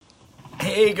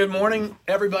Hey, good morning,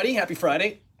 everybody. Happy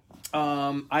Friday.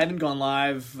 I haven't gone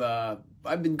live.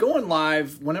 I've been going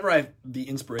live whenever the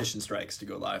inspiration strikes to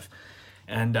go live,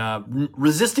 and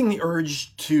resisting the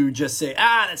urge to just say,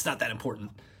 that's not that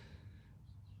important.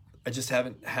 I just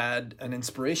haven't had an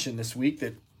inspiration this week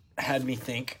that had me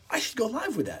think I should go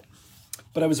live with that.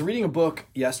 But I was reading a book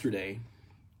yesterday.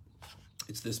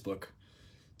 It's this book.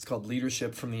 It's called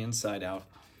Leadership from the Inside Out.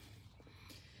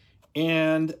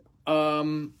 And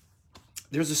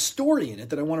there's a story in it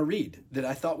that I want to read that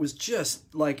I thought was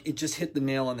just like, it just hit the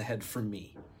nail on the head for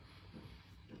me.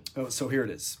 Oh, so here it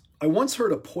is. I once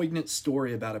heard a poignant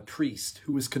story about a priest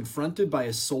who was confronted by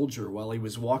a soldier while he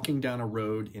was walking down a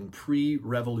road in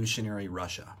pre-revolutionary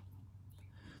Russia.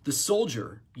 The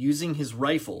soldier, using his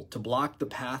rifle to block the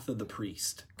path of the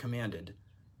priest, commanded,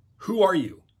 "Who are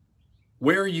you?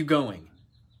 Where are you going?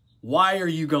 Why are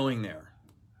you going there?"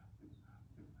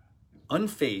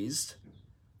 Unfazed,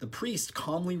 the priest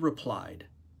calmly replied,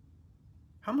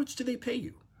 "How much do they pay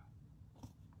you?"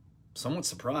 Somewhat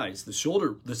surprised, the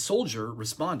soldier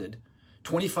responded,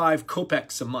 25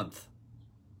 kopecks a month.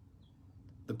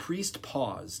 The priest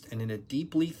paused and in a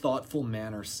deeply thoughtful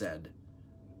manner said,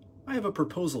 "I have a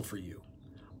proposal for you.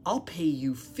 I'll pay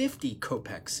you 50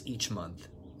 kopecks each month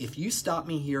if you stop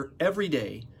me here every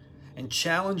day and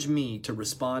challenge me to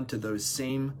respond to those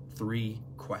same 3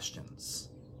 questions."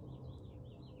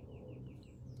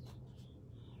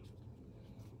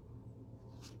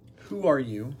 Who are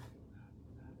you?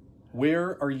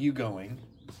 Where are you going?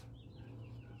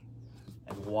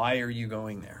 And why are you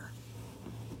going there?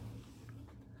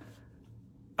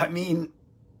 I mean,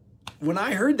 when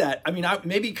I heard that,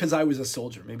 maybe because I was a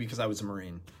soldier, maybe because I was a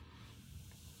Marine.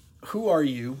 Who are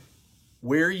you?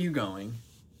 Where are you going?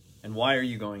 And why are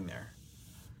you going there?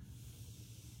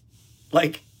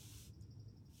 Like,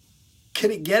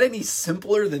 can it get any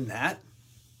simpler than that?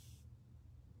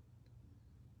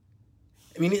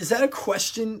 I mean, is that a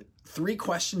question, 3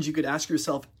 questions you could ask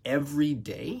yourself every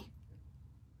day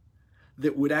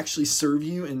that would actually serve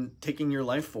you in taking your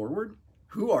life forward?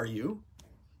 Who are you?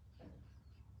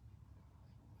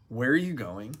 Where are you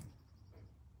going?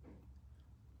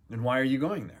 And why are you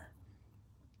going there?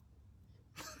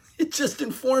 It just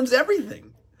informs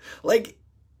everything. Like,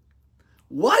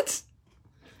 what?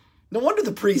 No wonder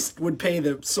the priest would pay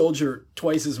the soldier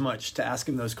twice as much to ask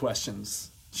him those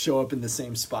questions, show up in the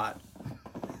same spot.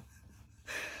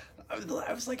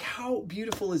 I was like, how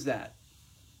beautiful is that?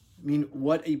 I mean,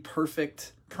 what a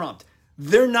perfect prompt.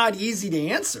 They're not easy to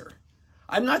answer.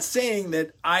 I'm not saying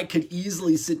that I could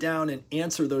easily sit down and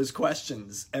answer those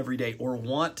questions every day or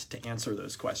want to answer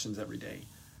those questions every day.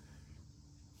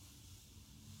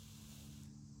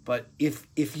 But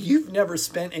if you've never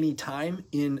spent any time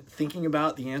in thinking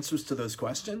about the answers to those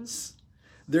questions,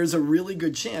 there's a really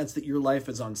good chance that your life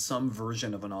is on some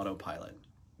version of an autopilot.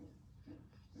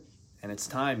 And it's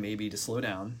time maybe to slow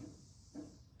down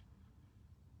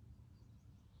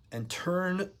and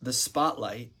turn the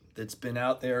spotlight that's been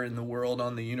out there in the world,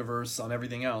 on the universe, on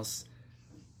everything else,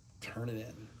 turn it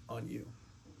in on you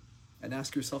and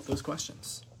ask yourself those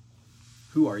questions.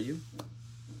 Who are you?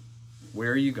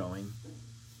 Where are you going?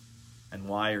 And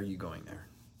why are you going there?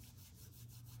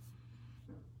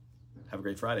 Have a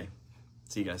great Friday.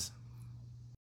 See you guys.